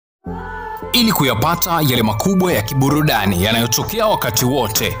Ili kuyapata yale makubwa ya kiburudani yanayotokea wakati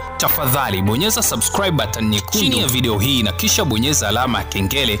wote, tafadhali bonyeza subscribe button nyekundu chini ya video hii na kisha bonyeza alama ya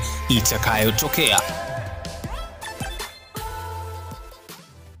kengele itakayotokea.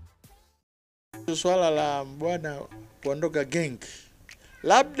 Swala la bwana kuondoka gang,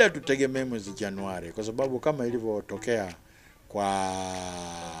 labda tutegemee mwezi Januari, kwa sababu kama ilivyotokea kwa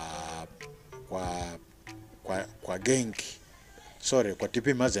gang, kwa TP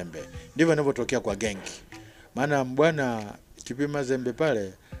Mazembe, ndivyo inavyotokea kwa gang. Maana bwana TP Mazembe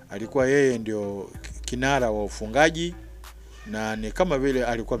pale alikuwa yeye ndio kinara wa ufungaji na ni kama vile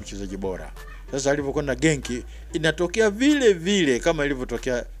alikuwa mchezaji bora. Sasa alipokwenda gang inatokea vile vile kama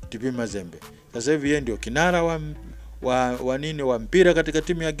ilivyotokea TP Mazembe. Sasa hivi yeye ndio kinara wa mpira katika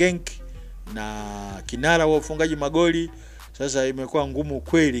timu ya gang na kinara wa ufungaji magoli. Sasa imekuwa ngumu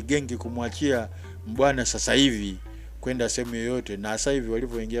kweli gang kumwachia mbwana sasa hivi kwenda sehemu yoyote, na sasa hivi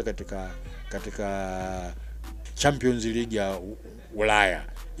walivyoingia katika Champions League ya Ulaya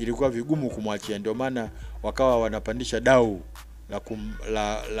ilikuwa vigumu kumwachia, ndio maana wakawa wanapandisha dau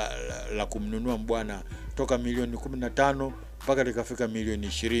la kumnunua mbwana toka milioni 15 mpaka likafika milioni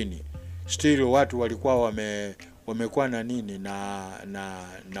 20. Still watu walikuwa wamekuwa na nini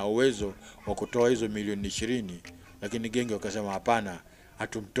na uwezo wa kutoa hizo milioni 20, lakini gengi wakasema hapana,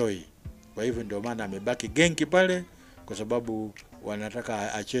 hatumtoi. Kwa hivyo ndio maana amebaki gengi pale, kwa sababu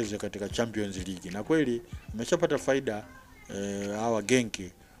wanataka acheze katika Champions League. Na kweli ameshapata faida hawa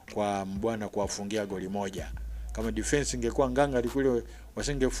gengi kwa mbwana kuwafungia goli moja. Kama defense ingekuwa nganga kule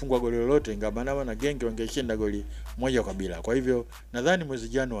wasingefungwa goli lolote, ingawa na gengi wangeshinda goli moja kwa bila. Kwa hivyo nadhani mwezi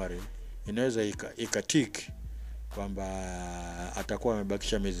Januari inaweza ikatik kwamba atakuwa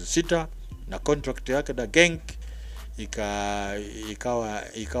amebakisha miezi 6 na contract yake na gang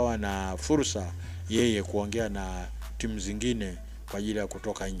ikawa na fursa yeye kuongea na timu zingine kwa ajili ya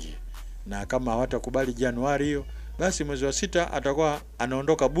kutoka nje. Na kama hawatakubali Januari hiyo, basi mwezi wa 6 atakuwa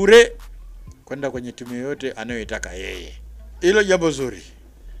anaondoka bure kwenda kwenye timu yoyote anayoitaka yeye. Hilo jambo zuri.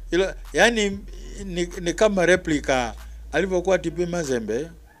 Hilo yani ni kama replica alivyokuwa TP Mazembe.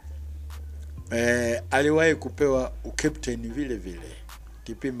 Aliwahi kupewa ukapteni vile vile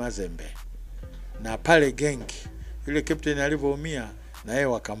TP Mazembe, na pale gang yule captain alivyoumia na yeye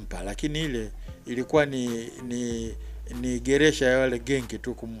wakampa, lakini ile ilikuwa ni geresha ya wale gang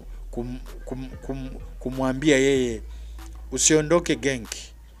tu kumwambia yeye usiondoke gang,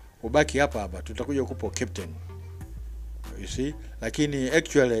 ubaki hapa, tutakuja kukupa captain, you see. Lakini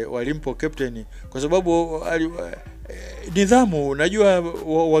actually walimpo captain kwa sababu nidhamu. Unajua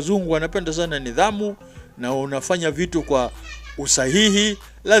wazungu wanapenda sana nidhamu, na unafanya vitu kwa usahihi,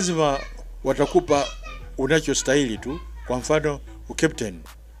 lazima watakupa unachostahili tu. Kwa mfano captain,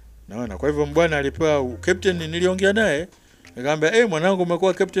 naona. Kwa hivyo mbwana alipewa captain. Niliongea naye nikamwambia mwanangu,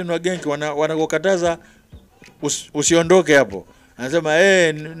 umekuwa captain wa gang, wanakukataza usiondoke hapo. Anasema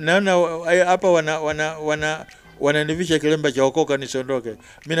naona hapa wananivisha kilemba cha okoka nisiondoke.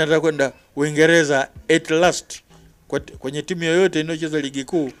 Mimi nataka kwenda Uingereza at last. Kwenye timu yoyote inayocheza ligi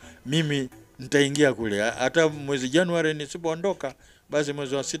kuu mimi nitaingia kule. Hata mwezi Januari nisipoondoka, basi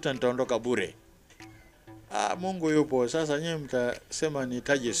mwezi wa 6 nitaondoka bure. Mungu yupo. Sasa nyinyi mtasema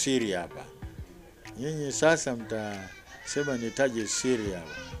nitaje siri hapa. Nyinyi sasa mtasema nitaje siri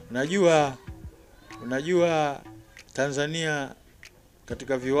hapa. Unajua Tanzania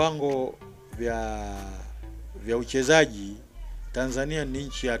katika viwango vya uchezaji, Tanzania ni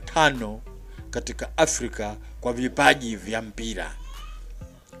nchi ya 5 katika Afrika kwa vipaji vya mpira.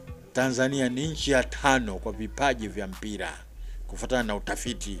 Tanzania ni nchi ya 5 kwa vipaji vya mpira kufuatana na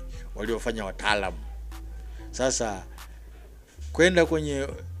utafiti waliofanya wataalamu. Sasa kwenda kwenye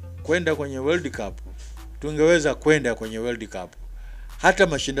World Cup, tungeweza kwenda kwenye World Cup. Hata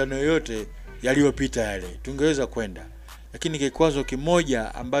mashindano yote yaliyopita yale tungeweza kwenda. Lakini kikwazo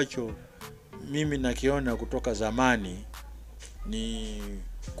kimoja ambacho mimi nakiona kutoka zamani ni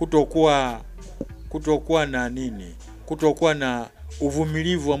kutokuwa na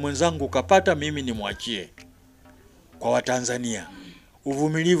uvumilivu wa mwenzangu kapata mimi nimwachie. Kwa Watanzania,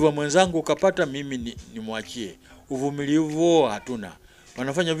 uvumilivu wa mwenzangu kapata mimi nimwachie. Uvumilivu hatuna.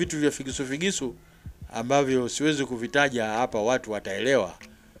 Wanafanya vitu vya figisu ambavyo siwezi kuvitaja hapa, watu wataelewa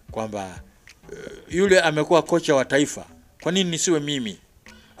kwamba yule amekuwa kocha wa taifa, kwa nini nisiwe mimi?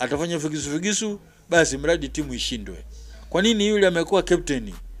 Atafanya figisu basi mradi timu ishindwe. Kwa nini yule amekuwa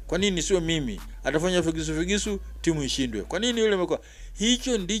captain? Kwa nini nisiwe mimi? Atafanya figisu timu ishindwe. Kwa nini yule amekuwa?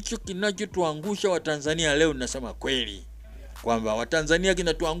 Hicho ndicho kinachotuangusha Watanzania leo. Ninasema kweli kwamba Watanzania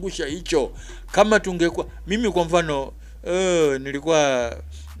kinatuangusha hicho. Kama tungekuwa, mimi kwa mfano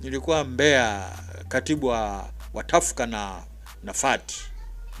nilikuwa Mbeya, katibu wa Tafuka na Fati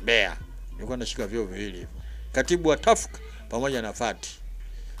Mbeya. nilikuwa nashika vyeo viwili, katibu wa TAFUK pamoja na FATI.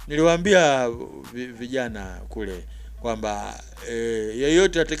 Niliwaambia vijana kule kwamba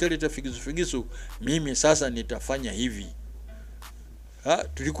yeyote atakayeleta figisu mimi sasa nitafanya hivi.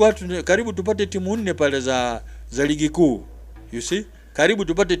 Tulikuwa karibu tupate timu 4 pale za ligi kuu. You see? Karibu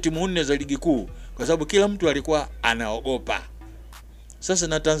tupate timu 4 za ligi kuu kwa sababu kila mtu alikuwa anaogopa. Sasa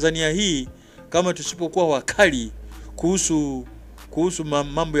na Tanzania hii kama tusipokuwa wakali kuhusu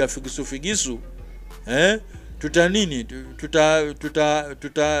mambo ya figisu tuta nini?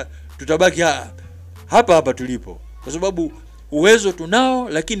 Tutabaki hapa tulipo. Kwa sababu uwezo tunao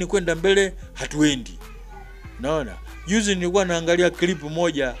lakini kwenda mbele hatuendi. Naona juzi nilikuwa naangalia clip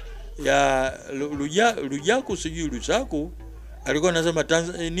moja ya Lujaku sijui Lusaku alikuwa anasema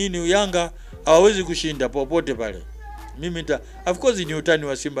nini Yanga hawezi kushinda popote pale. Mimi of course ni utani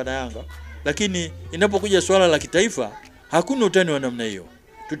wa Simba na Yanga, lakini inapokuja swala la kitaifa hakuna utani wa namna hiyo.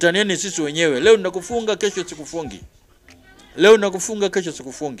 Tutanieni sisi wenyewe. Leo ninakufunga kesho sikufungi. Leo nakufunga kesho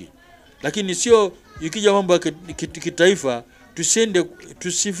sikufungi. Lakini sio ikija mambo ya kitaifa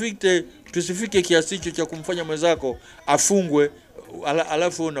tusifike kiasi hicho cha kumfanya mwenzako afungwe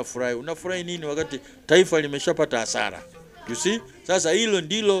alafu unafurahi nini wakati taifa limeshapata hasara. You see? Sasa hilo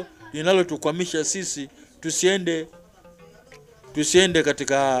ndilo linalotukwamisha sisi tusiende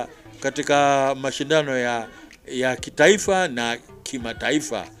katika mashindano ya kitaifa na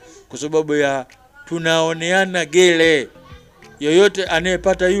kimataifa kwa sababu ya tunaoneana gele. Yoyote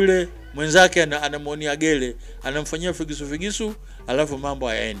anayepata yule mwenzake anamuonea gele, anamfanyia figisu alafu mambo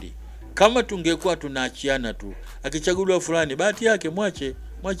hayaendi. Kama tungekuwa tunaachiana tu, akichaguliwa fulani bahati yake mwache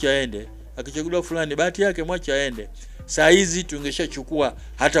aende, akichaguliwa fulani bahati yake mwache aende, saa hizi tungeshachukua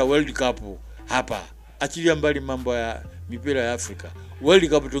hata World Cup hapa. Achilia mbali mambo ya mipira ya Afrika, World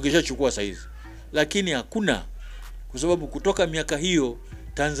Cup tungeshachukua saa hizi. Lakini hakuna, kwa sababu kutoka miaka hiyo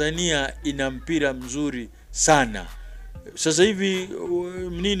Tanzania ina mpira mzuri sana. Sasa hivi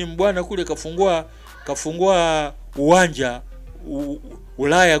mbwana kule kafungua uwanja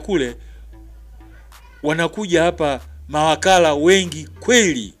Ulaya kule, wanakuja hapa mawakala wengi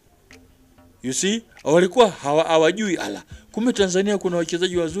kweli. You see? Walikuwa hawajui kumbe Tanzania kuna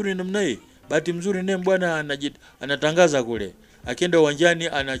wachezaji wazuri namna hii. Bahati mzuri naye bwana anatangaza kule. Akienda uwanjani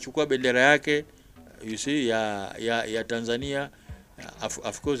anachukua bendera yake, you see, ya Tanzania.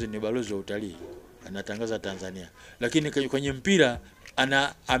 Of course ni balozi wa utalii. Anatangaza Tanzania. Lakini kwenye mpira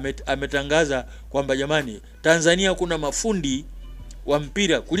ametangaza kwamba jamani, Tanzania kuna mafundi wa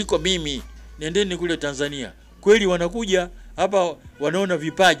mpira kuliko mimi. Nendeni kule Tanzania. Kweli wanakuja hapa, wanaona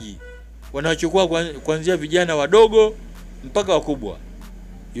vipaji. Wanachukua kuanzia vijana wadogo mpaka wakubwa.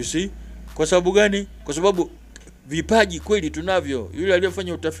 You see? Kwa sababu gani? Kwa sababu vipaji kweli tunavyo. Yule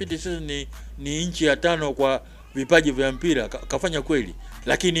aliyefanya utafiti sisi ni nchi ya 5 kwa vipaji vya mpira, kafanya kweli.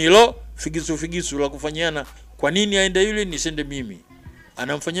 Lakini hilo figisu la kufanyana, kwa nini aende yule nisende mimi?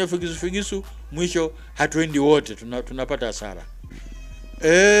 Anamfanyia figisu, mwisho hatuendi wote, tunapata hasara.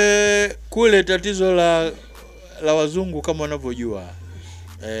 Kule tatizo la wazungu kama wanavyojua,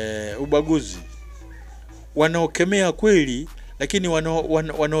 ubaguzi. Wanaokemea kweli, lakini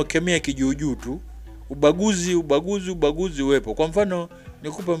wanaokemea kijuujuu tu. Ubaguzi uwepo. Kwa mfano,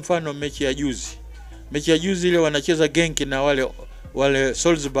 nikupe mfano mechi ya juzi ile wanacheza Genk na wale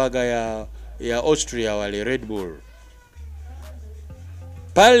Salzburg ya Austria, wale Red Bull.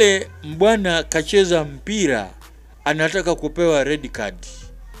 Pale mbwana kacheza mpira, anataka kupewa red card.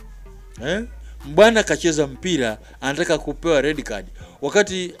 Mbwana kacheza mpira, anataka kupewa red card.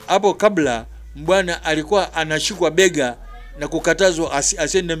 Wakati hapo kabla mbwana alikuwa anashikwa bega na kukatazwa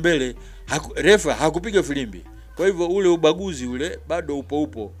asiende mbele, refa hakupiga filimbi. Kwa hivyo ule ubaguzi ule bado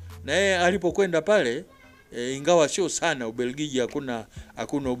upo. Na yeye alipokwenda pale, ingawa sio sana, Ubelgiji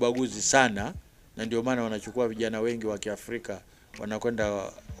hakuna ubaguzi sana, na ndio maana wanachukua vijana wengi wa Kiafrika wanakwenda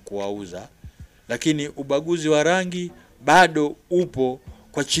kuwauza. Lakini ubaguzi wa rangi bado upo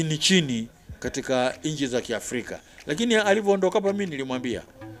kwa chini katika nchi za Kiafrika. Lakini alipoondoka hapa mimi nilimwambia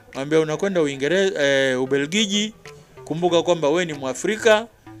unakwenda Ubelgiji, kumbuka kwamba wewe ni Mwafrika,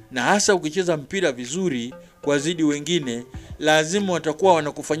 na hasa ukicheza mpira vizuri kwa zidi wengine, lazima watakuwa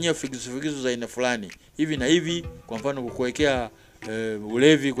wanakufanyia figisu za aina fulani hivi na hivi. Kwa mfano kuwekea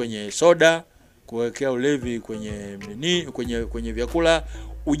ulevi kwenye soda, kuwekea ulevi kwenye vyakula.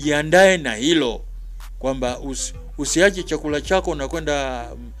 Ujiandae na hilo kwamba usiache chakula chako unakwenda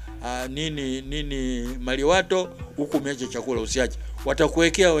maliwato huku umeacha chakula, usiache.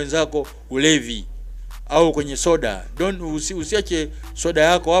 Watakuwekea wenzako ulevi au kwenye soda. Usiache soda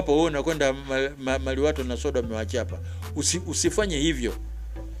yako hapo, wewe unakwenda maliwato na soda umewacha hapa. Usifanye hivyo.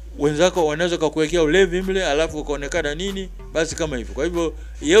 wenzako wanaweza kukuwekea ulevi mle alafu ukaonekana nini, basi kama hivyo. Kwa hivyo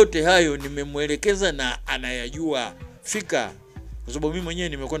yote hayo nimemuelekeza na anayajua fika, kwa sababu mimi mwenyewe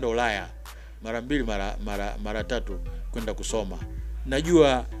nimekwenda Ulaya mara 2 mara 3 kwenda kusoma.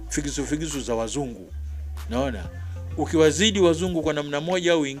 Najua figisu za wazungu. Naona ukiwazidi wazungu kwa namna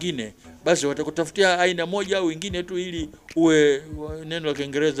moja au nyingine, basi watakutafutia aina moja au nyingine tu ili uwe, neno la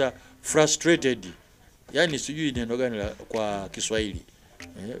Kiingereza frustrated. Yaani sijui neno gani kwa Kiswahili.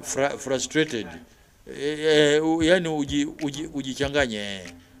 Frustrated. Yaani ujichanganye.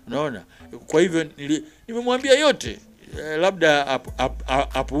 Unaona? Kwa hivyo nimemwambia yote, labda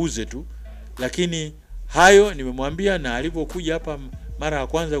apuuze tu, lakini hayo nimemwambia. Na alipokuja hapa mara ya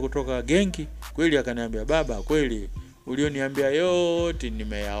kwanza kutoka Genki, kweli akaniambia, baba, kweli ulioniambia yote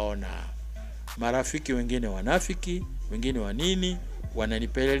nimeyaona. Marafiki wengine wanafiki, wengine wanini,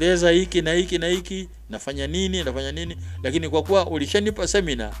 wananipeleleza hiki na hiki na hiki, nafanya nini, lakini kwa kuwa ulishanipa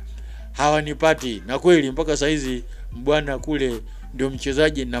semina hawanipati. Na kweli mpaka saa hizi mbwana kule ndio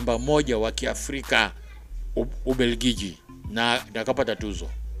mchezaji namba 1 wa Kiafrika Ubelgiji, na akapata tuzo.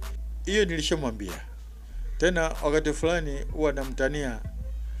 Hiyo nilishamwambia. Tena wakati fulani huwa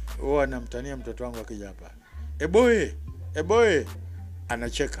namtania mtoto wangu akija hapa, eboe,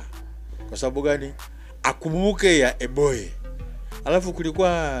 anacheka. Kwa sababu gani? Akumbuke ya eboe. Alafu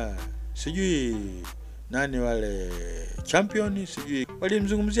kulikuwa sijui nani wale champion, sijui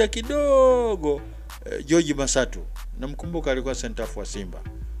walimzungumzia kidogo George Masatu. Namkumbuka alikuwa center for Simba.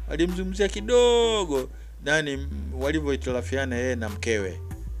 Walimzungumzia kidogo nani walivyoitalafiana yeye na mkewe.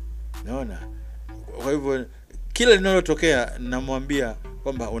 Naona. Kwa hivyo kila linalotokea namwambia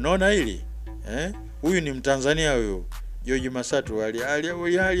kwamba unaona hili? Huyu ni Mtanzania huyu. George Masatu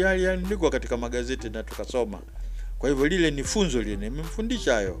aliandikwa katika magazeti na tukasoma. Kwa hivyo lile ni funzo, lile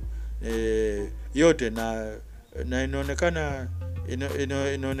nimemfundisha hayo yote, na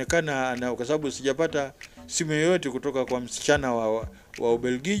inaonekana kwa sababu sijapata simu yoyote kutoka kwa msichana wa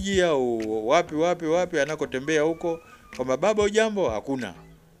Ubelgiji au wapi anakotembea huko kwamba baba ujambo. Hakuna.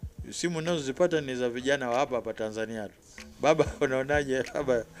 Simu ninazozipata ni za vijana wa hapa Tanzania tu. Baba unaonaje,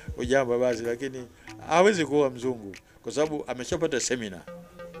 baba ujambo basi, lakini hawezi kuoa mzungu kwa sababu ameshapata semina.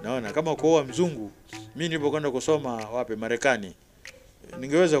 Naona kama kuoa mzungu, mimi nilipokwenda kusoma wapi Marekani,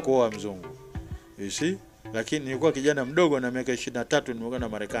 ningeweza kuoa mzungu. You see? Lakini nilikuwa kijana mdogo na miaka 23 nimekwenda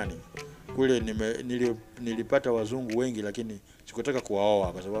Marekani. Kule nilipata wazungu wengi, lakini sikutaka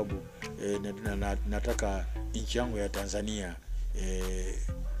kuwaoa kwa sababu nataka nchi yangu ya Tanzania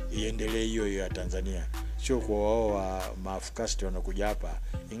iendelee hiyo ya Tanzania. Sio kuwaoa maafukasti wanakuja hapa.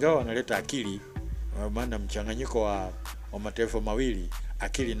 Ingawa wanaleta akili, maana mchanganyiko wa mataifa mawili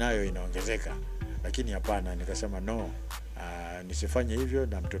akili nayo inaongezeka. Lakini hapana, nikasema no, nisifanye hivyo,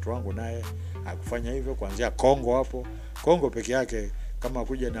 na mtoto wangu naye akufanya hivyo. Kuanzia Kongo peke yake, kama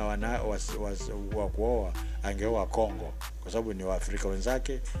kuja na wa kuoa angeoa Kongo kwa sababu ni Waafrika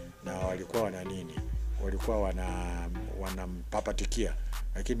wenzake na walikuwa wanampapatikia.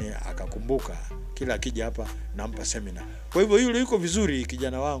 Lakini akakumbuka kila akija hapa nampa semina. Kwa hivyo yule yuko vizuri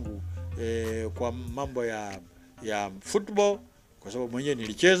kijana wangu kwa mambo ya football, kwa sababu mwenyewe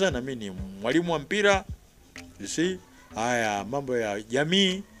nilicheza na mimi ni mwalimu wa mpira. You see? Haya mambo ya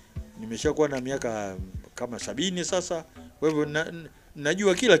jamii nimeshakuwa na miaka kama 70 sasa. Kwa hivyo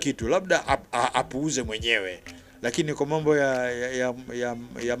najua kila kitu, labda apuuze mwenyewe. Lakini kwa mambo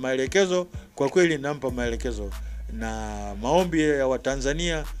ya maelekezo, kwa kweli nampa maelekezo. Na maombi ya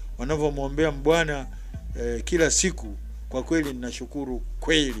Watanzania wanavyomwombea mbwana kila siku, kwa kweli ninashukuru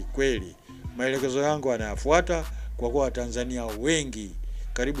kweli. Maelekezo yangu anayafuata, kwa kuwa Watanzania wengi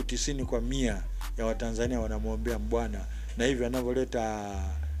karibu 90% ya Watanzania wanamwombea mbwana, na hivi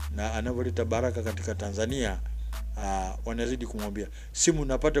anavyoleta baraka katika Tanzania, wanazidi kumwombea. Simu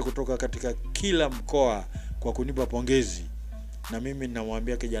napata kutoka katika kila mkoa kwa kunipa pongezi, na mimi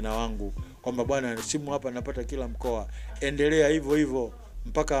ninamwambia kijana wangu kwamba bwana, simu hapa napata kila mkoa, endelea hivyo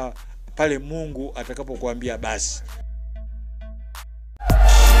mpaka pale Mungu atakapokuambia basi.